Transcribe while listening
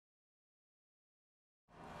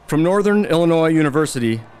From Northern Illinois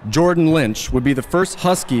University, Jordan Lynch would be the first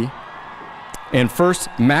Husky and first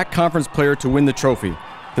MAC Conference player to win the trophy.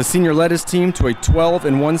 The senior led his team to a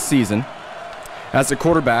 12-1 season as a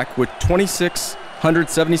quarterback with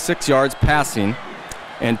 2,676 yards passing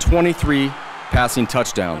and 23 passing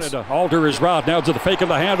touchdowns. To alter his route now to the fake of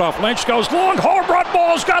the handoff. Lynch goes long, home run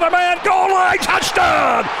ball's got a man, goal line,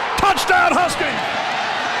 touchdown! Touchdown Huskies!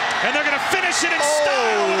 And they're going to finish it in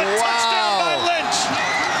style with a touchdown by Lynch.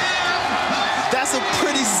 That's a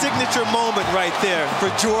pretty signature moment right there for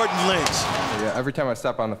Jordan Lynch. Yeah, every time I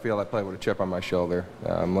step on the field, I play with a chip on my shoulder.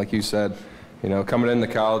 Like you said, you know, coming into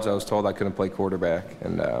college, I was told I couldn't play quarterback,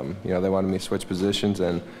 and you know, they wanted me to switch positions,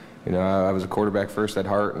 and you know, I was a quarterback first at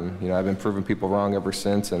heart, and you know, I've been proving people wrong ever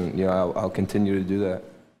since, and you know, I'll continue to do that.